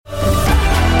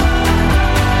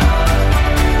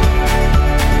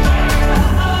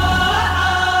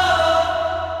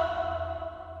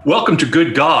Welcome to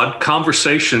Good God,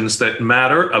 conversations that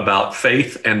matter about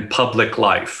faith and public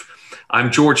life.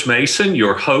 I'm George Mason,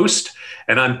 your host,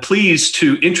 and I'm pleased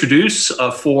to introduce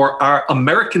for our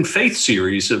American Faith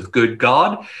series of Good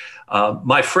God,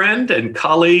 my friend and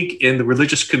colleague in the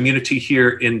religious community here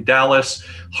in Dallas,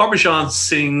 Harbhajan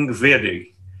Singh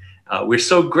Bedi. We're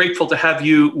so grateful to have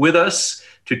you with us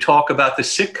to talk about the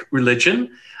Sikh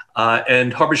religion.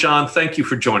 And Harbhajan, thank you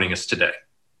for joining us today.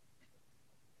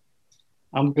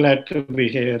 I'm glad to be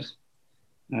here.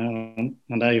 And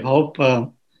I hope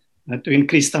to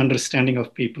increase the understanding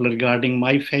of people regarding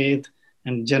my faith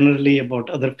and generally about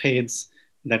other faiths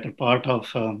that are part of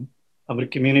our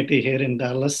community here in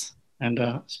Dallas. And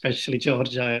especially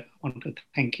George, I want to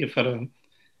thank you for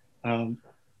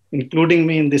including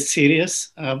me in this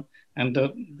series. And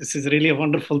this is really a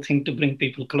wonderful thing to bring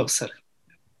people closer.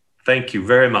 Thank you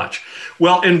very much.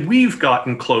 Well, and we've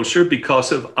gotten closer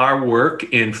because of our work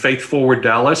in Faith Forward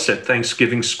Dallas at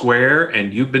Thanksgiving Square,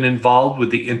 and you've been involved with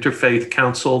the Interfaith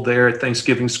Council there at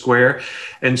Thanksgiving Square.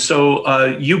 And so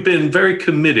you've been very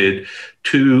committed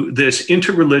to this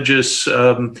interreligious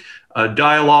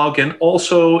dialogue and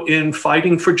also in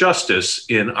fighting for justice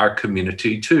in our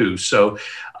community too. So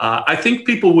I think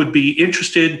people would be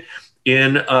interested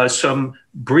in some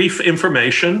brief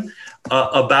information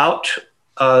about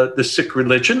the Sikh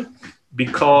religion,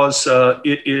 because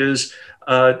it is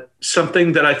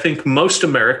something that I think most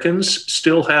Americans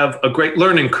still have a great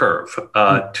learning curve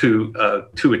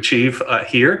to achieve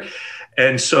here.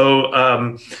 And so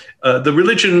the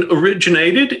religion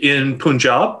originated in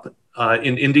Punjab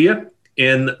in India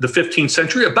in the 15th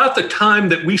century, about the time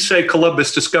that we say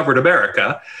Columbus discovered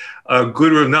America.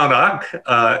 Guru Nanak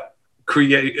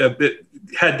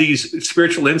had these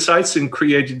spiritual insights and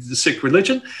created the Sikh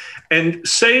religion. And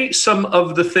say some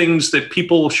of the things that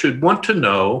people should want to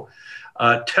know.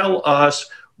 Tell us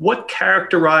what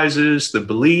characterizes the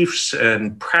beliefs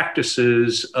and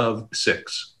practices of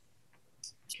Sikhs.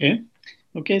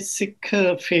 Okay. Sikh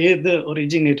faith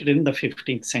originated in the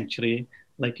 15th century,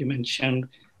 like you mentioned.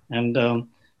 And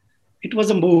it was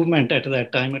a movement at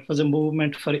that time. It was a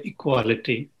movement for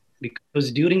equality, because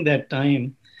during that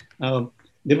time,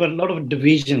 there were a lot of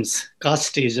divisions,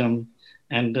 casteism,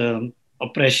 and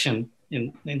oppression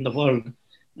in the world.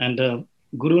 And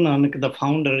Guru Nanak, the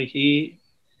founder, he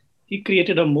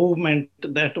created a movement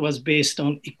that was based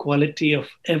on equality of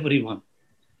everyone,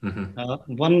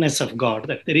 oneness of God,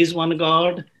 that there is one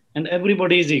God and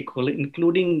everybody is equal,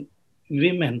 including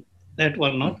women that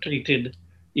were not treated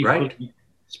equally, right,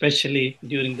 especially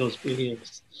during those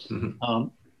periods.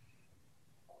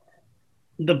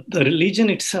 The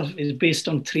religion itself is based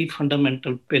on three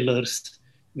fundamental pillars,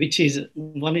 which is,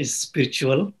 one is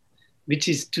spiritual, which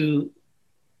is to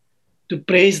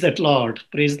praise that Lord,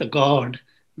 praise the God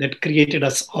that created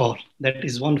us all, that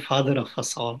is one Father of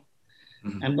us all.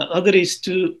 And the other is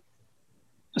to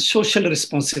a social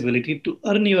responsibility, to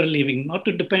earn your living, not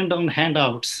to depend on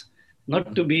handouts,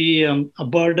 not to be a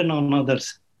burden on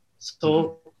others.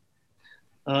 So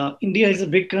India is a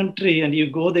big country, and you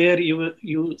go there,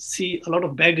 you see a lot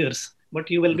of beggars,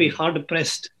 but you will be hard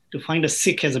pressed to find a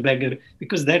Sikh as a beggar,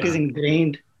 because that is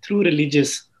ingrained through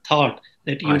religious thought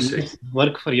that you must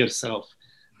work for yourself,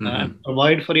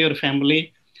 provide for your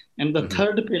family. And the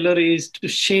third pillar is to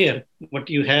share what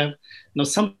you have. Now,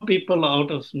 some people,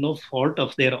 out of no fault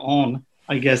of their own,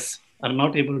 I guess, are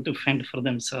not able to fend for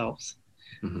themselves.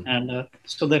 And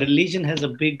so the religion has a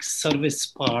big service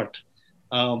part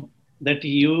that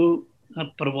you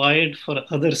provide for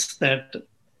others that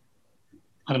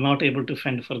are not able to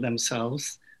fend for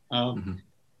themselves.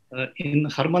 In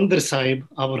Harmandir Sahib,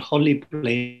 our holy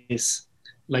place,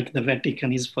 like the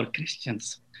Vatican is for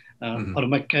Christians, or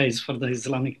Mecca is for the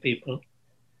Islamic people,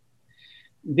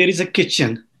 there is a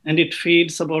kitchen, and it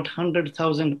feeds about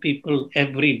 100,000 people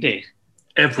every day.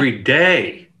 Every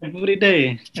day? Every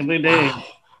day. Wow.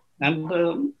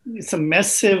 And it's a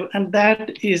massive, and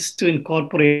that is to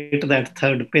incorporate that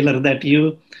third pillar, that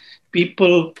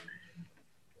people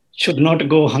should not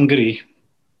go hungry.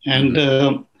 And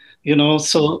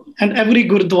and every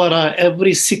Gurdwara,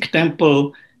 every Sikh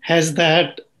temple has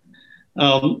that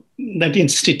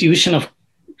institution of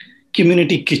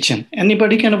community kitchen.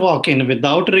 Anybody can walk in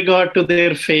without regard to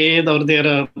their faith or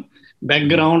their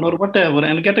background or whatever,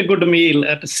 and get a good meal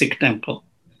at a Sikh temple.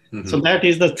 So that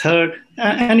is the third,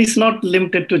 and it's not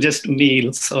limited to just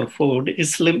meals or food.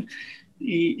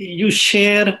 You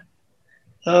share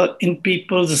in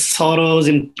people's sorrows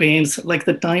and pains, like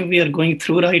the time we are going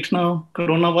through right now,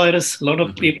 coronavirus, a lot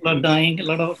of people are dying, a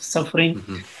lot of suffering.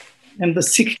 And the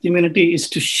Sikh community is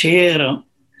to share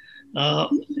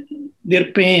their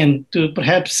pain, to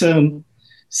perhaps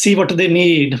see what they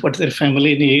need, what their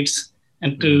family needs,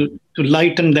 and to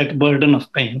lighten that burden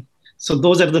of pain. So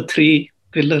those are the three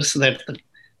pillars that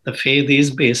the faith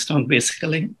is based on,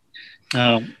 basically.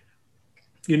 You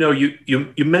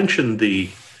mentioned the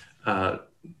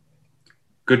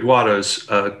Gurdwara's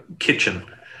kitchen.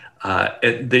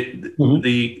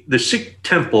 The Sikh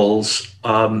temples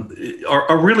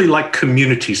are really like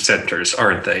community centers,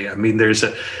 aren't they? I mean, there is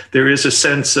a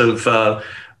sense of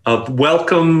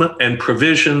welcome and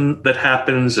provision that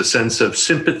happens, a sense of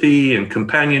sympathy and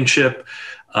companionship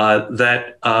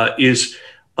that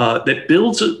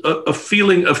builds a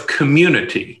feeling of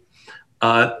community.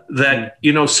 That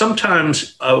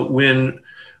sometimes when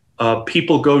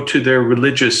people go to their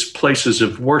religious places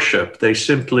of worship, they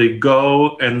simply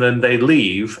go and then they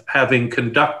leave, having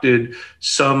conducted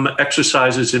some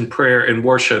exercises in prayer and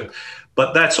worship.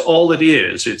 But that's all it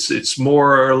is. It's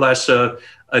more or less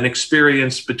an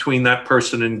experience between that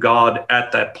person and God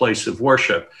at that place of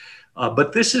worship.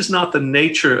 But this is not the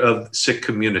nature of Sikh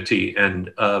community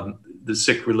and the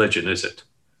Sikh religion, is it?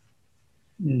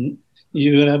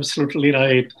 You are absolutely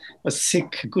right. A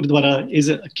Sikh Gurdwara is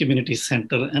a community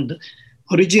center. And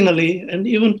originally, and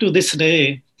even to this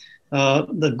day,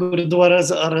 the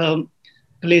Gurdwaras are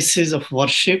places of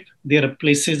worship. They are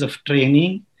places of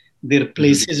training. They're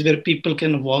places where people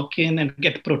can walk in and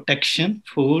get protection,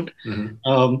 food.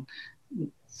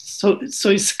 So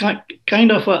it's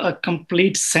kind of a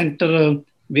complete center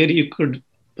where you could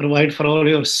provide for all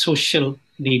your social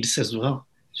needs as well.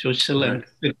 Social and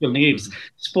spiritual needs.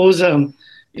 Suppose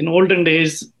in olden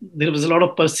days, there was a lot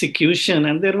of persecution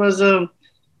and there was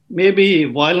maybe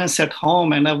violence at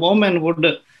home, and a woman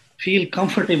would feel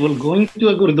comfortable going to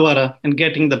a Gurdwara and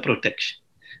getting the protection.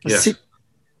 Yes.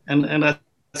 And a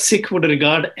Sikh would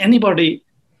regard anybody,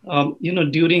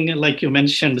 during, like you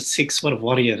mentioned, Sikhs were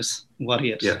warriors.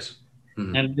 Yes.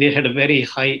 And they had very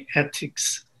high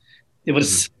ethics. They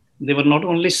were not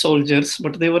only soldiers,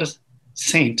 but they were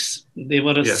saints. They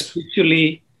were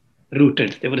spiritually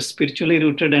rooted. They were spiritually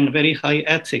rooted and very high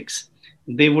ethics.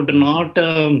 They would not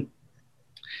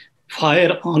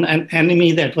fire on an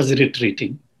enemy that was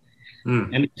retreating.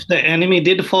 And if the enemy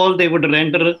did fall, they would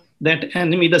render that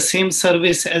enemy the same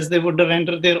service as they would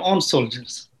render their own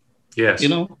soldiers. Yes.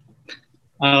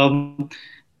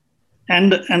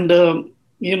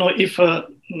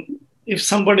 If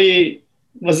somebody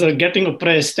was getting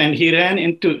oppressed and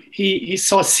he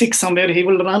saw Sikh somewhere, he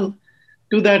will run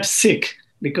to that Sikh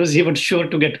because he was sure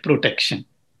to get protection.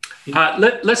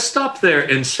 Let's stop there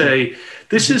and say,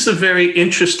 this is a very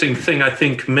interesting thing I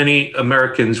think many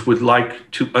Americans would like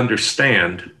to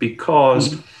understand,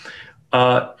 because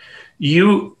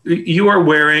you are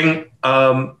wearing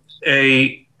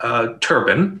a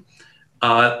turban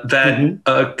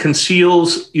that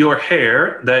conceals your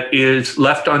hair that is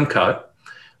left uncut.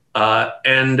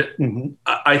 And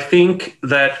I think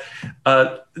that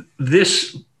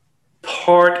this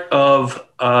part of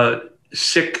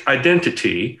Sikh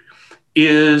identity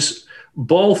is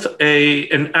both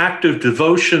an act of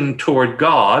devotion toward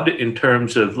God in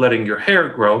terms of letting your hair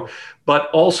grow, but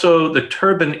also the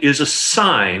turban is a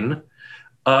sign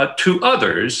to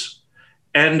others.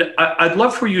 And I'd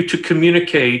love for you to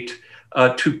communicate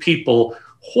to people,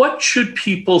 what should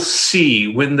people see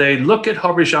when they look at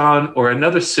Harijan or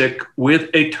another Sikh with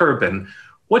a turban?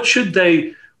 What should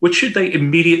they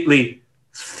immediately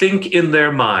think in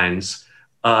their minds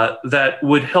that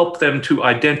would help them to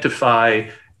identify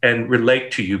and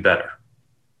relate to you better?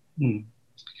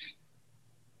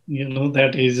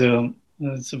 That is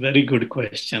it's a very good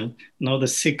question. Now, the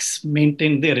Sikhs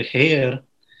maintain their hair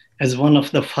as one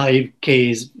of the 5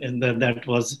 Ks, and that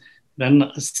was when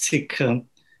a Sikh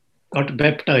got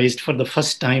baptized for the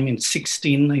first time in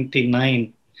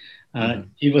 1699.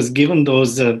 He was given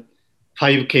those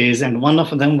 5 Ks, and one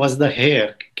of them was the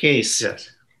hair case.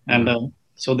 Yes. And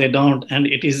so they don't, and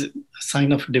it is a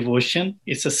sign of devotion.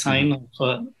 It's a sign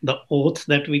of the oath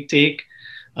that we take,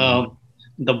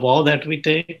 the vow that we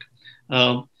take.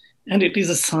 And it is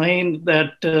a sign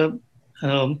that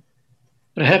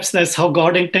perhaps that's how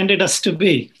God intended us to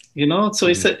be, So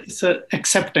it's a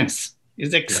acceptance.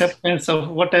 It's acceptance of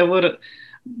whatever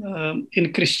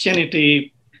in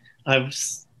Christianity.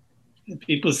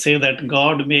 People say that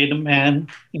God made man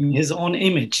in his own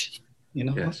image,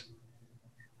 Yes.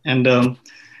 And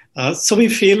so we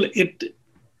feel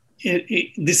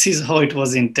this is how it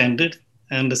was intended.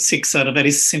 And the Sikhs are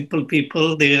very simple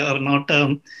people. They are not,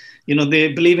 they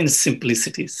believe in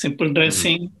simplicity, simple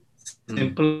dressing,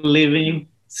 simple living,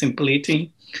 simple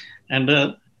eating,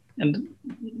 and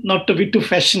not to be too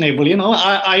fashionable.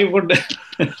 I would,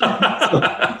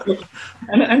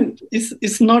 And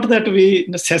it's not that we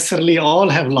necessarily all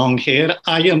have long hair.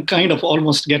 I am kind of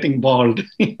almost getting bald.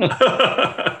 And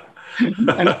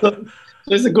so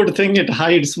it's a good thing it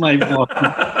hides my bald.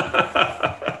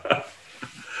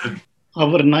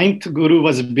 Our ninth guru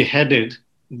was beheaded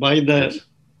by Yes.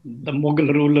 the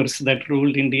Mughal rulers that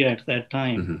ruled India at that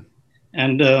time.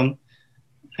 Mhm.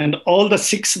 And all the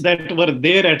Sikhs that were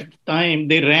there at the time,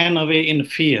 they ran away in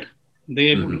fear.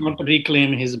 They would not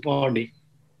reclaim his body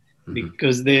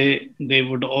because they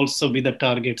would also be the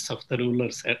targets of the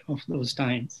rulers of those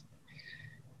times.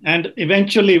 And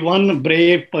eventually one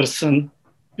brave person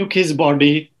took his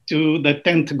body to the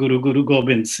 10th Guru, Guru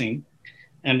Gobind Singh.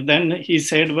 And then he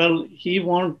said, well, he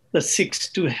wants the Sikhs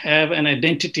to have an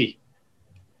identity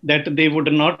that they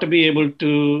would not be able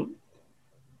to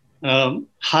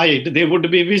hide. They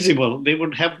would be visible. They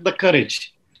would have the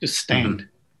courage to stand.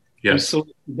 Yes. And so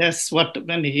that's what,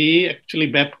 when he actually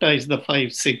baptized the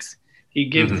 5 Sikhs, he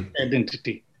gave this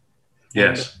identity.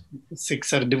 Yes. And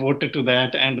Sikhs are devoted to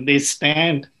that, and they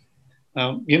stand.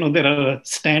 There are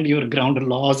stand your ground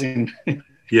laws in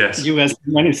Yes. US,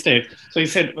 many states. So he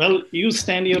said, well, you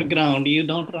stand your ground, you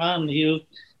don't run.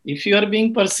 If you are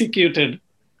being persecuted,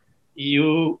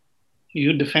 you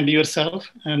defend yourself.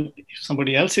 And if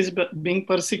somebody else is being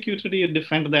persecuted, you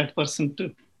defend that person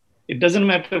too. It doesn't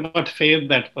matter what faith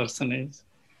that person is.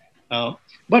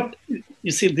 But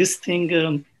you see, this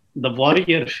thing, the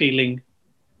warrior feeling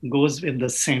goes with the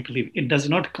saintly. It does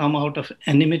not come out of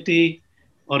enmity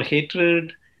or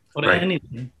hatred or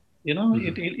anything.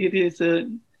 It is,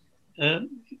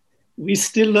 we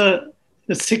still,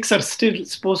 the Sikhs are still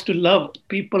supposed to love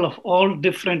people of all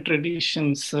different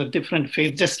traditions, different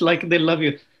faiths, just like they love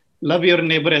you. Love your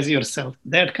neighbor as yourself.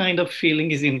 That kind of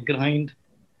feeling is ingrained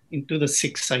into the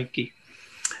Sikh psyche.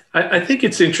 I think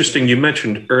it's interesting. You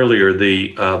mentioned earlier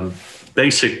the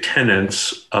basic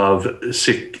tenets of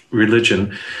Sikh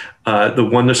religion, the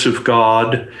oneness of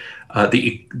God,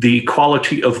 the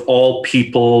equality of all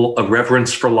people, a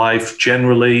reverence for life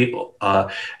generally,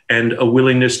 and a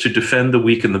willingness to defend the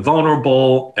weak and the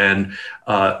vulnerable, and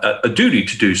a duty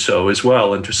to do so as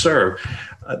well and to serve.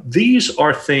 These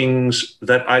are things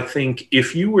that I think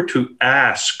if you were to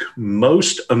ask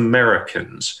most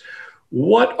Americans,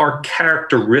 what are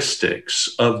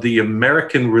characteristics of the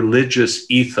American religious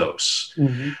ethos?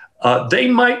 They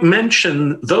might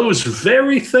mention those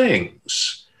very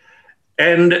things.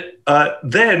 And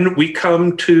then we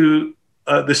come to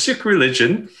the Sikh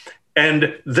religion,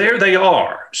 and there they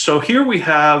are. So here we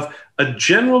have a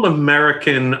general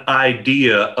American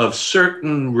idea of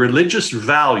certain religious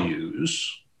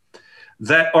values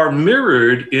that are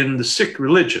mirrored in the Sikh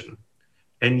religion.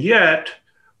 And yet,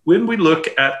 when we look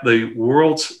at the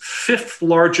world's 5th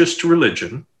largest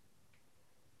religion,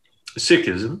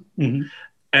 Sikhism,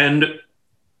 and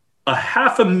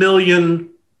 500,000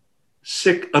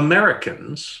 Sikh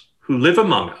Americans who live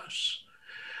among us,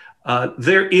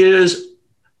 there is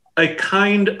a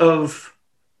kind of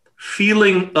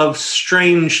feeling of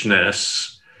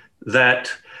strangeness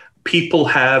that people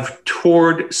have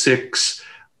toward Sikhs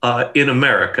in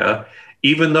America,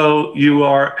 even though you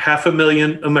are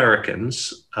 500,000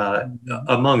 Americans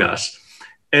among us.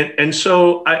 And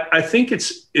so I think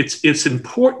it's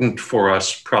important for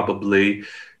us probably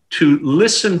to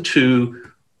listen to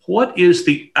what is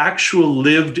the actual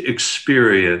lived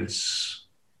experience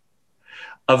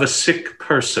of a Sikh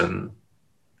person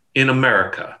in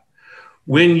America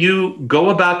when you go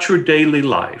about your daily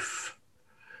life,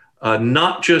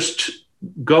 not just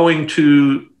going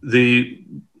to the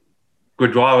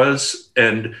gurdwaras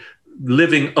and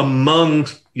living among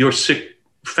your Sikh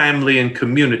family and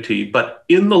community, but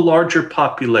in the larger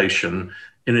population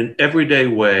in an everyday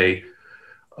way.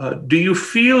 Do you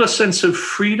feel a sense of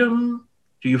freedom?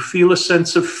 Do you feel a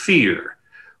sense of fear?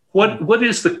 What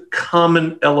is the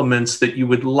common elements that you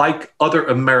would like other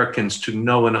Americans to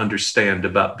know and understand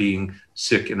about being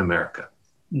Sikh in America?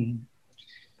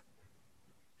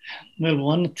 Well,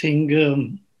 one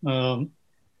thing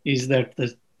is that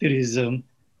there is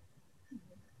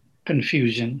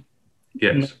confusion.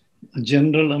 Yes. A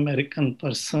general American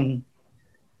person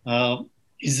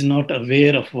is not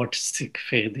aware of what Sikh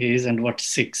faith is and what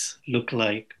Sikhs look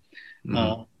like.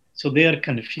 So they are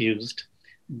confused.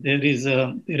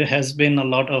 There has been a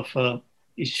lot of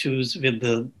issues with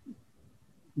the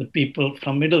people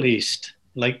from Middle East.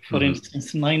 Like, for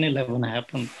instance, 9/11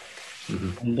 happened.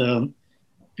 And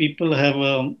people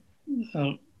have,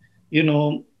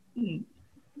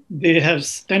 they have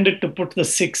tended to put the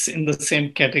Sikhs in the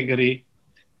same category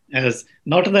as,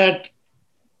 not that,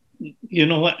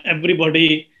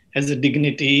 everybody has a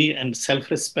dignity and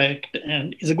self-respect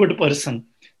and is a good person.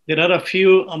 there are a few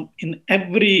in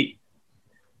every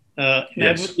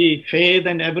Yes. faith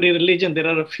and every religion. There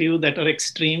are a few that are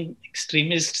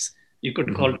extremists. You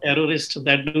could call terrorists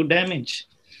that do damage.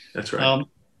 That's right. Um,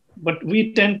 but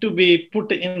we tend to be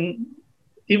put in,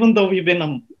 even though we've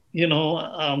been,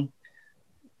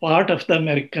 part of the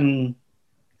American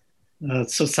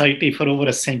society for over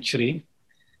a century.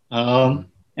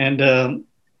 And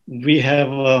we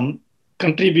have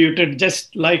contributed,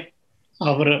 just like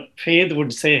our faith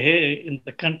would say, hey, in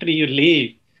the country you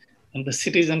live and the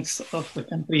citizens of the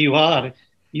country you are,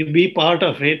 you be part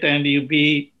of it and you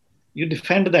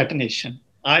defend that nation.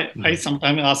 I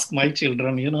sometimes ask my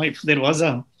children, if there was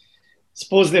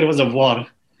suppose there was a war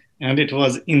and it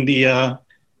was India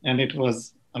and it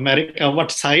was America,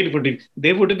 what side would it?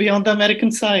 They would be on the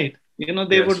American side.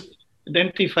 They would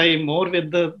identify more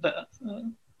with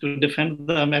to defend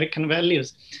the American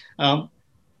values.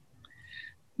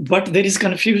 But there is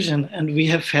confusion, and we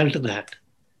have felt that.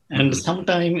 And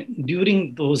sometime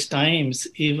during those times,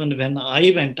 even when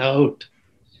I went out,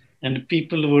 and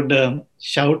people would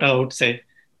shout out, say,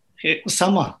 "Hey,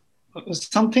 Osama,"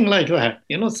 something like that.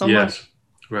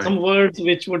 Some words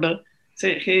which would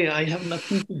say, "Hey, I have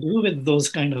nothing to do with those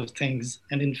kind of things."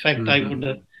 And in fact, I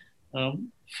would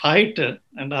fight,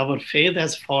 and our faith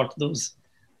has fought those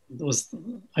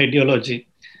ideology.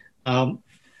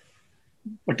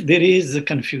 But there is a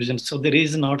confusion, so there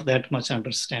is not that much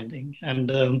understanding.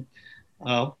 And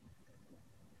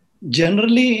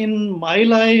generally in my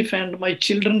life and my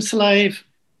children's life,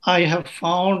 I have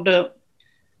found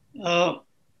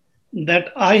that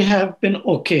I have been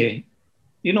okay.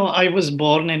 I was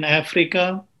born in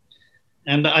Africa,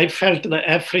 and I felt the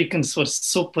Africans were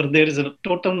super. There is a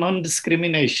total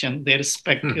non-discrimination. They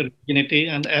respect your dignity,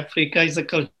 and Africa is a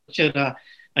culture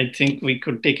I think we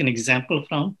could take an example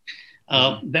from.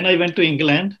 Then I went to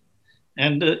England,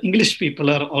 and English people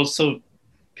are also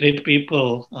great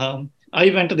people. I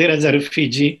went there as a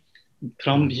refugee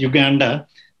from Uganda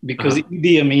because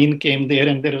Idi Amin came there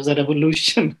and there was a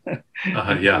revolution.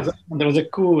 There was a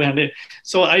coup. And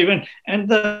so I went, and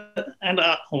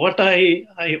what I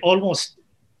almost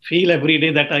feel every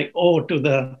day that I owe to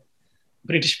the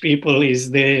British people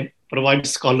is they provide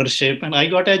scholarship, and I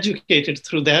got educated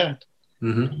through that.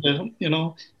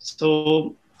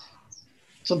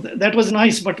 So that was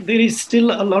nice, but there is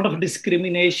still a lot of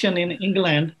discrimination in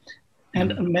England.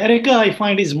 And America, I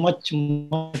find, is much,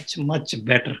 much, much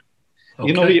better.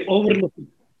 Okay.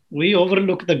 We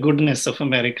overlook the goodness of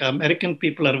America. American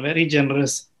people are very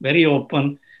generous, very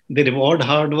open. They reward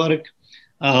hard work.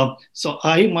 So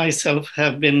I myself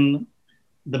have been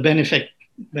the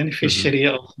beneficiary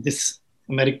of this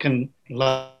American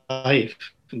life.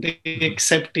 They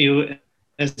accept you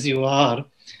as you are.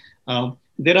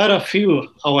 There are a few,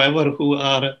 however, who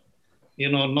are,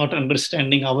 not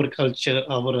understanding our culture,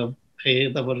 our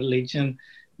faith, our religion.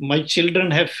 My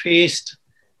children have faced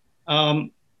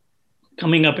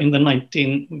coming up in the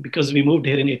because we moved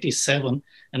here in 87,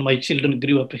 and my children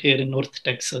grew up here in North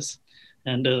Texas.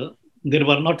 And there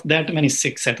were not that many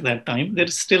Sikhs at that time. There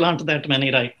still aren't that many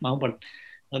right now, but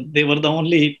they were the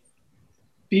only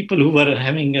people who were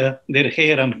having their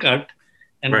hair uncut,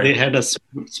 and they had a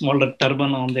smaller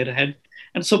turban on their head.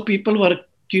 And so people were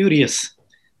curious.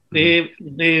 They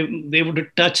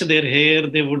would touch their hair.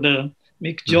 They would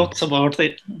make jokes about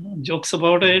it.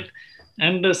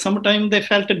 And sometimes they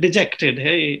felt dejected.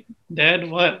 Hey, Dad,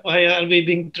 why are we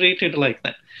being treated like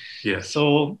that? Yes.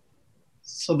 So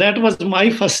that was my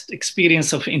first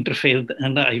experience of interfaith.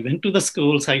 And I went to the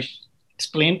schools. I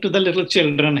explained to the little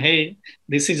children, hey,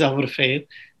 this is our faith.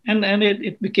 And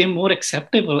it became more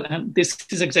acceptable. And this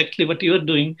is exactly what you're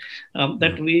doing,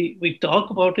 that we talk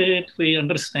about it, we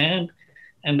understand.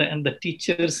 And the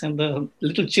teachers and the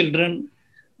little children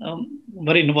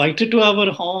were invited to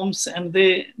our homes, and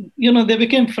they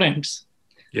became friends.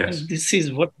 Yes. And this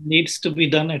is what needs to be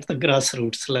done at the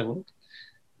grassroots level.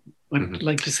 But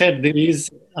like you said, there is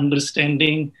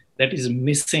understanding that is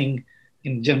missing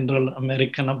in general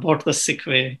American about the Sikh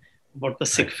way, about the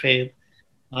Sikh faith.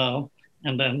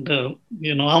 And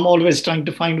I'm always trying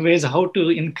to find ways how to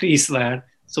increase that.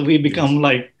 So we become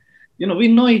like, we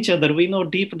know each other. We know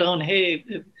deep down, hey,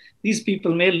 these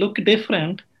people may look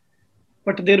different,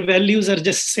 but their values are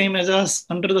just same as us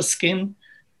under the skin.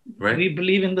 Right. We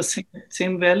believe in the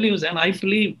same values. And I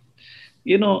believe,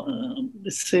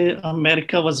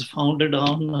 America was founded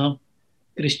on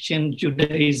Christian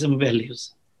Judaism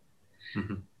values.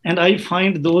 And I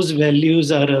find those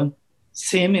values are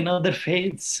same in other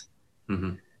faiths.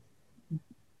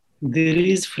 There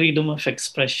is freedom of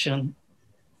expression.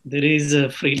 There is a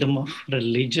freedom of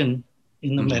religion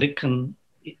in American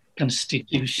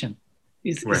Constitution.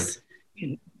 Right.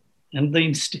 And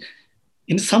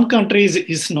in some countries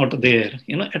is not there.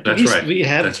 At That's least right. we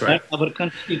have That's right. that. Our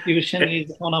constitution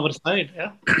is on our side.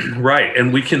 Yeah. Right.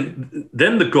 And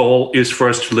then the goal is for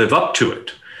us to live up to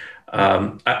it.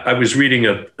 I was reading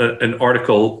an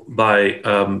article by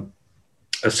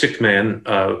a Sikh man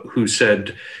who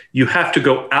said, you have to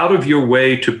go out of your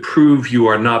way to prove you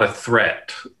are not a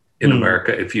threat in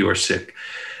America if you are Sikh.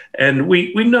 And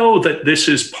we know that this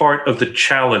is part of the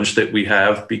challenge that we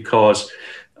have, because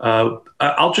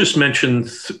I'll just mention,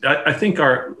 I think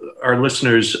our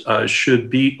listeners should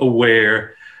be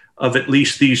aware of at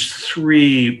least these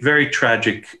 3 very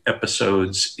tragic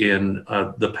episodes in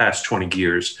the past 20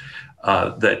 years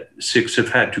that Sikhs have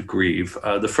had to grieve.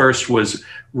 The first was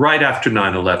right after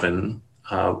 9/11,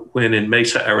 when in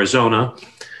Mesa, Arizona,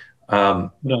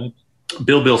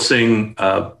 Bilbil Singh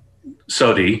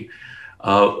Sodhi,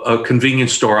 a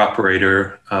convenience store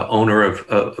operator, owner of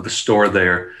a store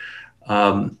there,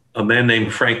 a man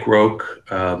named Frank Roque,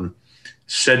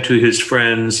 said to his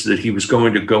friends that he was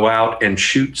going to go out and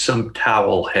shoot some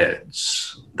towel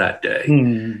heads that day.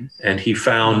 And he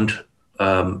found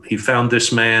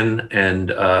this man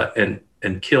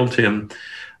and killed him.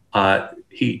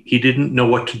 He didn't know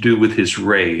what to do with his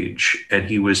rage, and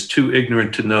he was too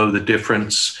ignorant to know the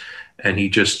difference, and he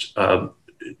just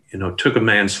took a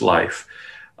man's life.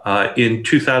 In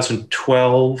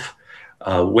 2012,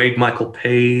 Wade Michael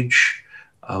Page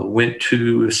went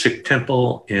to a Sikh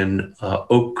temple in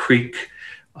Oak Creek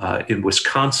in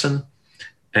Wisconsin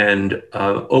and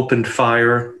opened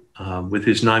fire with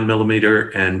his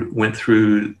 9mm and went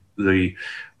through the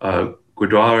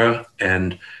Gurdwara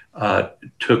and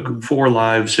took 4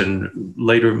 lives, and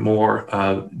later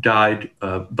more died.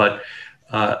 But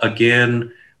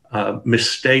again,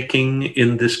 mistaking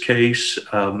in this case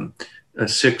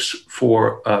Sikhs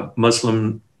for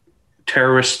Muslim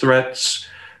terrorist threats.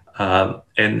 And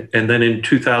then in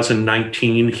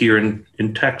 2019 here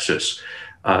in Texas,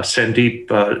 Sandeep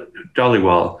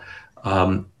Dhaliwal,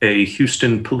 a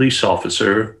Houston police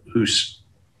officer who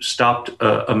stopped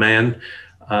a man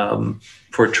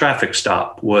for a traffic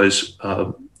stop, was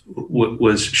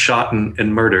shot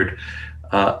and murdered.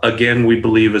 Again, we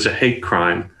believe as a hate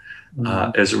crime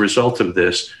as a result of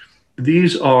this.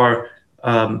 These are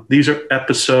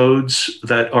episodes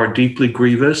that are deeply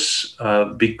grievous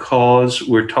because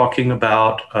we're talking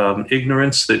about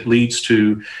ignorance that leads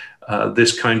to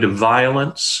this kind of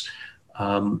violence.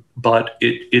 But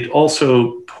it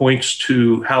also points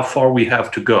to how far we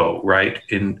have to go, right?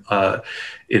 In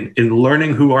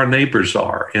learning who our neighbors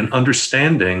are, in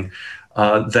understanding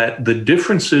that the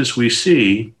differences we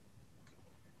see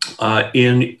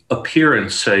in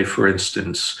appearance, say, for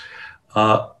instance,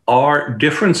 are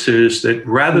differences that,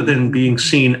 rather than being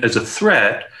seen as a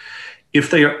threat, if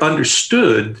they are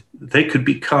understood, they could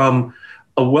become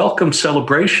a welcome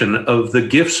celebration of the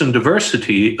gifts and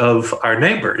diversity of our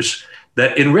neighbors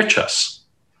that enrich us.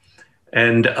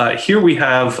 And here we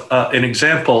have an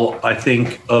example, I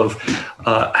think, of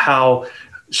how,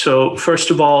 so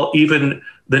first of all, even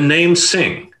the name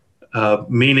Singh,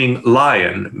 meaning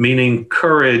lion, meaning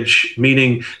courage,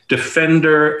 meaning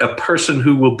defender, a person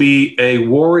who will be a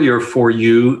warrior for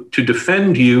you to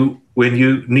defend you when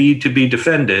you need to be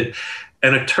defended,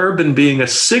 and a turban being a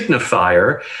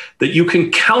signifier that you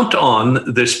can count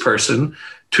on this person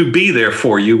to be there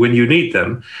for you when you need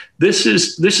them. This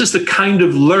is the kind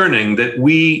of learning that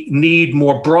we need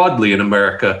more broadly in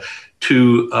America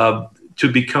to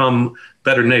become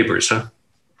better neighbors. Huh?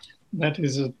 That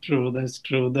is true. That's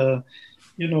true. The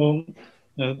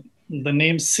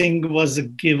name Singh was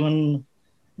given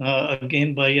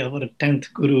again by our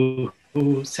 10th Guru,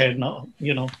 who said, "No,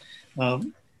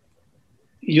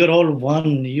 you're all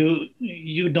one.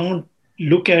 You don't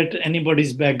look at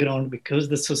anybody's background, because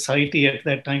the society at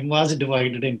that time was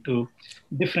divided into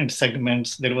different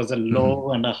segments. There was a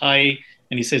low and a high,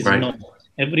 and he says, right. No,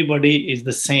 everybody is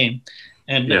the same."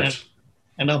 And yes.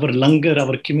 and our langar,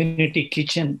 our community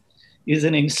kitchen, is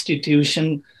an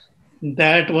institution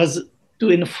that was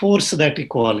to enforce that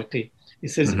equality. He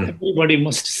says everybody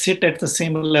must sit at the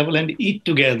same level and eat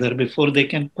together before they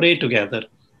can pray together.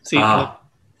 See,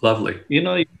 lovely.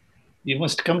 You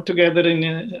must come together,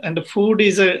 and the food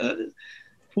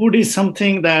is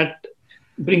something that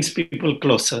brings people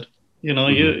closer.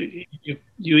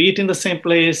 You eat in the same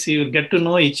place, you get to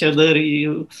know each other,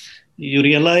 you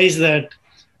realize that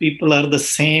people are the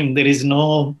same. There is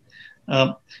no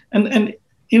and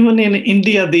even in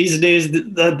India these days,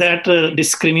 that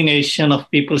discrimination of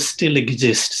people still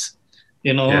exists.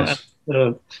 Yes.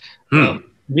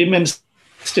 Women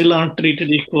still aren't treated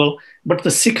equal. But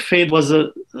the Sikh faith was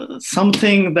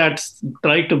something that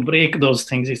tried to break those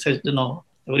things. He says,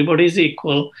 everybody is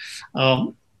equal.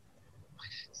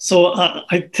 So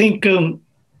I think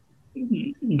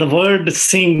the word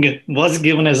sing was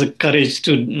given as a courage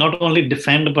to not only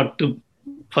defend, but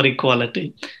for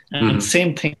equality. And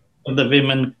same thing for the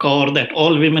women core, that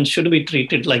all women should be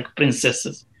treated like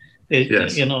princesses.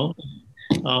 Yes.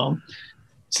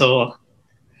 So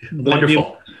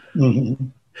wonderful.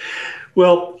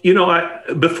 Well,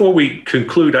 before we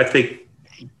conclude, I think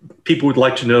people would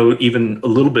like to know even a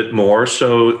little bit more,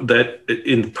 so that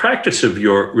in the practice of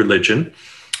your religion,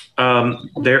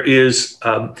 there is,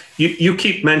 you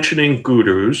keep mentioning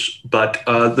gurus, but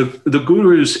the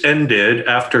gurus ended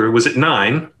after, was it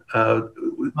nine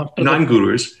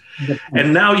gurus?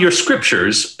 And now your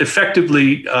scriptures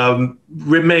effectively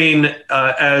remain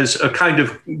as a kind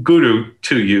of guru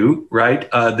to you,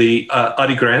 right? The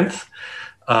Adi Granth,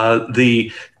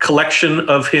 the collection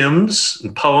of hymns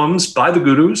and poems by the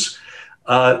gurus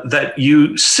that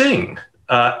you sing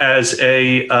as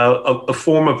a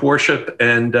form of worship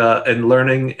and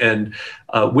learning and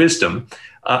wisdom.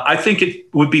 I think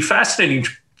it would be fascinating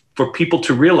for people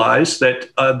to realize that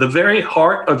the very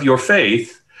heart of your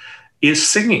faith is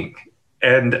singing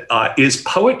and is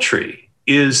poetry,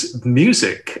 is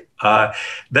music, that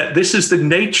this is the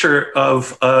nature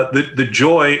of the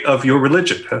joy of your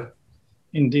religion. Huh?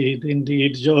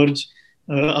 Indeed, George.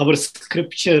 Our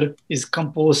scripture is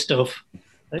composed of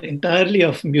entirely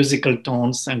of musical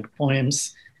tones and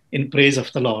poems in praise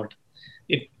of the Lord.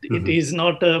 It is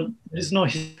not, there is no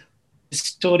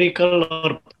historical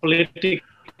or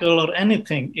political or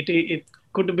anything. It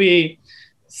could be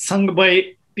sung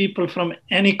by people from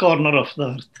any corner of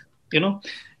the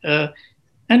earth,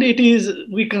 and it is,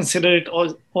 we consider it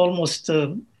almost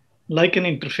like an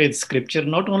interfaith scripture.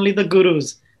 Not only the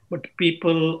gurus, but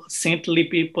people, saintly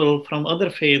people from other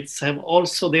faiths have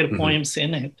also their poems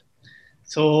in it.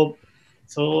 So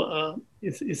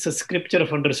it's a scripture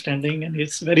of understanding, and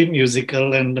it's very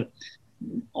musical. And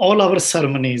all our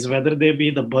ceremonies, whether they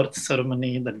be the birth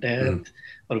ceremony, the death,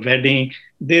 or wedding,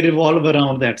 they revolve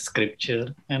around that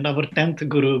scripture. And our 10th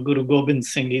Guru, Guru Gobind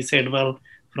Singh, he said, well,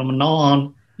 from now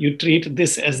on, you treat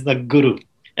this as the Guru,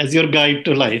 as your guide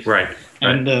to life. Right.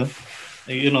 And,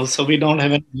 so we don't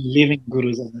have any living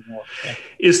gurus anymore.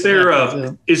 Is there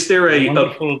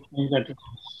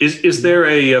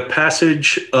a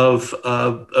passage of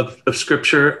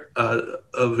scripture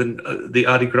of the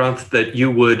Adi Granth that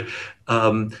you would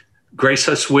grace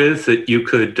us with, that you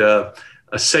could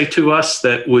say to us,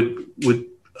 that would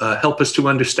help us to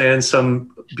understand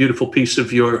some beautiful piece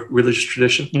of your religious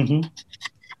tradition?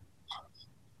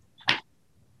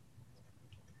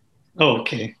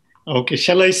 Okay.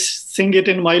 Shall I sing it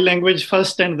in my language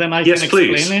first, and then I can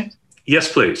explain it?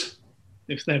 Yes, please.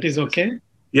 If that is okay?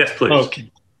 Yes, please.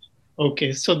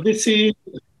 Okay. So this is,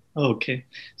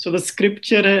 so the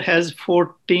scripture has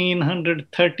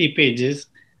 1430 pages,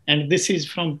 and this is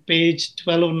from page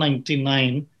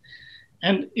 1299.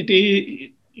 And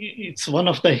it's one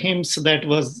of the hymns that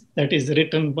is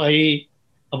written by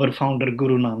our founder,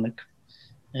 Guru Nanak.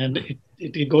 And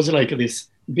it goes like this.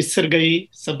 Bisar gayi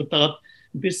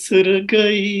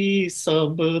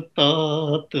sab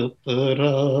taat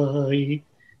parai,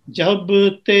 jab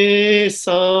te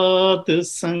saad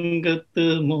sangat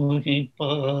mohe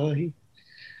pai,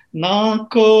 na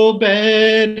ko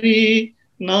beri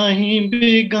nahi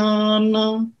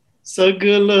bigana,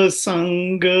 sagal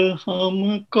sang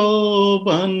humko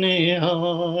bane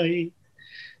aai,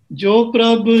 jo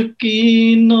prab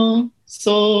kino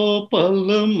so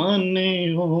pal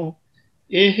mane ho,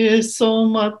 eh so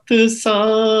mat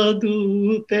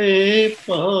sadhu te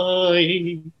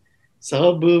pai,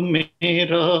 sab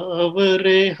mera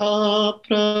vareha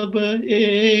prab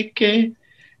eke,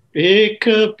 pek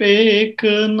pek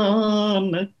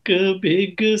nanak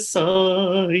big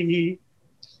sai.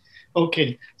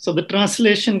 Okay, so the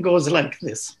translation goes like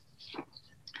this.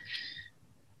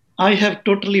 I have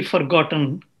totally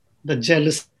forgotten the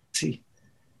jealousy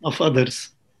of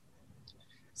others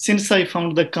since I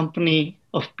found the company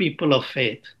of people of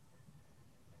faith.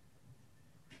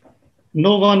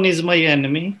 No one is my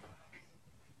enemy,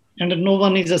 and no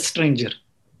one is a stranger.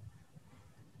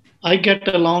 I get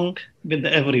along with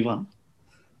everyone.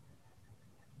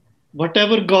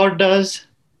 Whatever God does,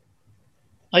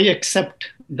 I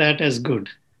accept that as good.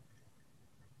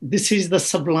 This is the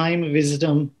sublime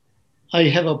wisdom I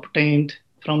have obtained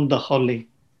from the holy.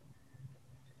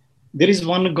 There is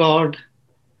one God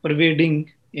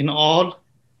pervading in all.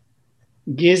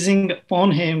 Gazing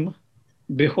upon him,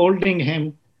 beholding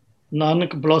him,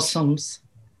 Nanak blossoms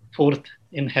forth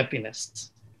in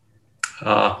happiness.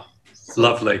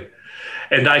 Lovely.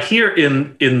 And I hear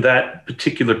in that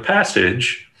particular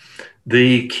passage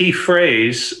the key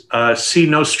phrase, see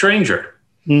no stranger,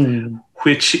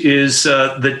 which is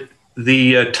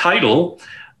the title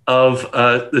of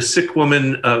the sick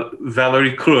woman,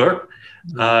 Valérie Creux.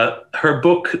 Her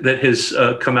book that has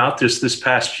come out this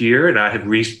past year, and I have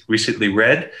recently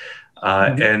read,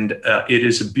 and it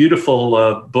is a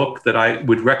beautiful book that I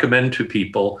would recommend to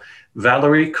people.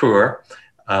 Valérie Creux,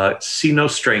 See No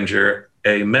Stranger,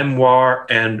 a memoir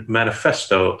and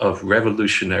manifesto of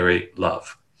revolutionary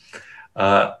love.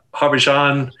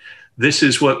 Harbhajan, this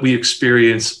is what we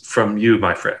experience from you,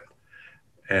 my friend.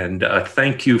 And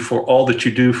thank you for all that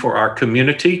you do for our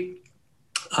community,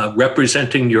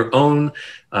 representing your own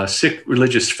Sikh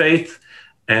religious faith,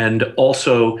 and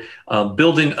also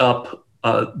building up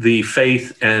the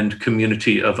faith and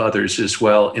community of others as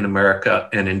well in America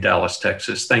and in Dallas,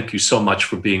 Texas. Thank you so much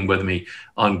for being with me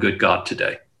on Good God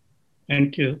today.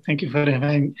 Thank you. Thank you for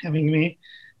having me.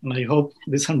 And I hope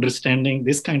this understanding,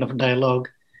 this kind of dialogue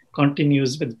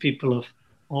continues with people of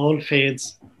all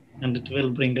faiths, and it will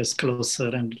bring us closer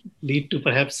and lead to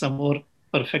perhaps some more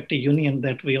perfect union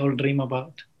that we all dream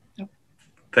about. Yep.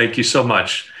 Thank you so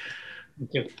much.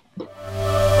 Thank you.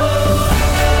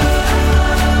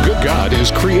 Good God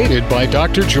is created by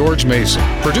Dr. George Mason,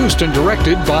 produced and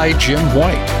directed by Jim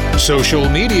White. Social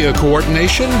media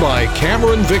coordination by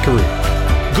Cameron Vickery.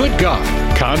 Good God,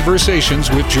 Conversations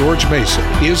with George Mason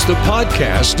is the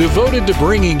podcast devoted to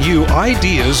bringing you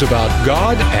ideas about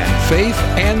God and faith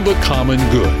and the common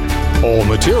good. All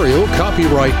material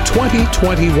copyright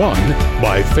 2021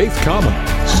 by Faith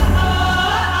Commons.